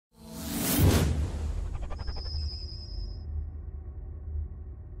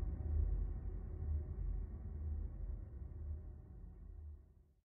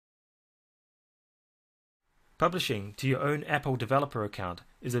Publishing to your own Apple developer account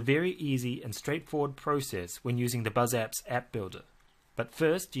is a very easy and straightforward process when using the BzZApps app builder. But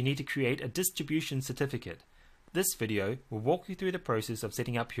first, you need to create a distribution certificate. This video will walk you through the process of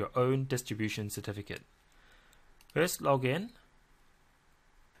setting up your own distribution certificate. First, log in,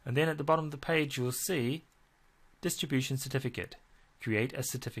 and then at the bottom of the page you'll see Distribution Certificate. Create a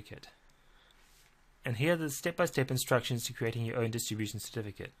certificate. And here are the step-by-step instructions to creating your own distribution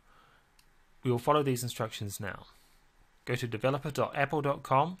certificate. We will follow these instructions now. Go to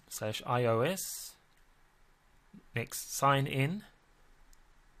developer.apple.com/iOS. Next, sign in.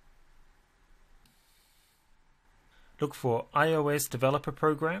 Look for iOS Developer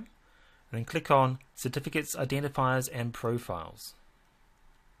Program, and then click on Certificates, Identifiers and Profiles.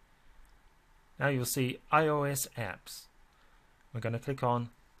 Now you'll see iOS Apps. We're going to click on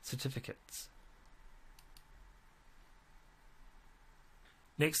Certificates.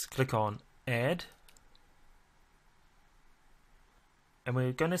 Next, click on Add, and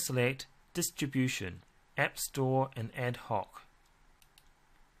we're going to select Distribution, App Store and Ad Hoc.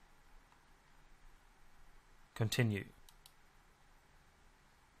 Continue.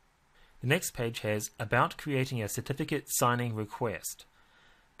 The next page has About creating a certificate signing request.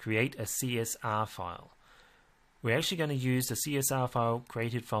 Create a CSR file. We're actually going to use the CSR file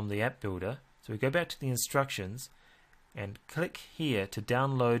created from the app builder, so we go back to the instructions and click here to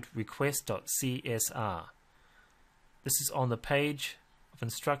download request.csr. This is on the page of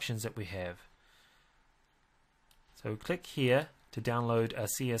instructions that we have. So click here to download a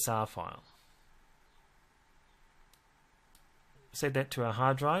CSR file. Save that to our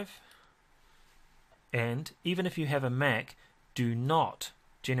hard drive, and even if you have a Mac, do not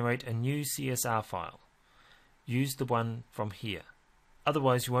generate a new CSR file. Use the one from here.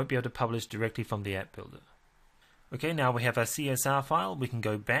 Otherwise you won't be able to publish directly from the app builder. Okay, now we have our CSR file. We can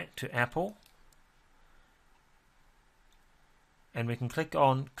go back to Apple and we can click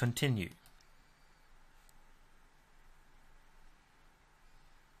on Continue.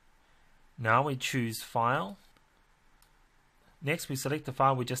 Now we choose File. Next we select the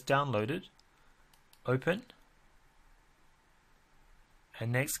file we just downloaded, Open,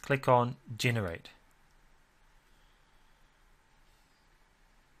 and next click on Generate.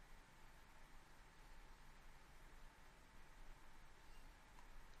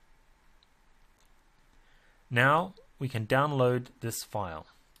 Now we can download this file.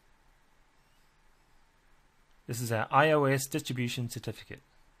 This is our iOS distribution certificate.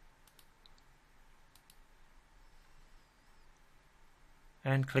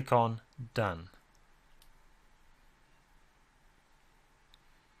 And click on Done.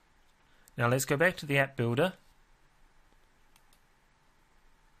 Now let's go back to the app builder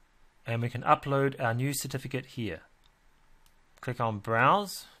and we can upload our new certificate here. Click on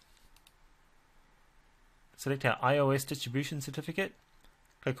Browse. Select our iOS distribution certificate,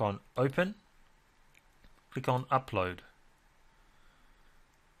 click on Open, click on Upload.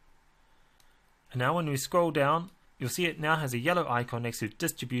 And now when we scroll down, you'll see it now has a yellow icon next to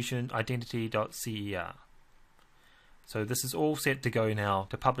distribution identity.cer. So this is all set to go now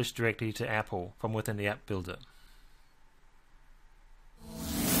to publish directly to Apple from within the app builder.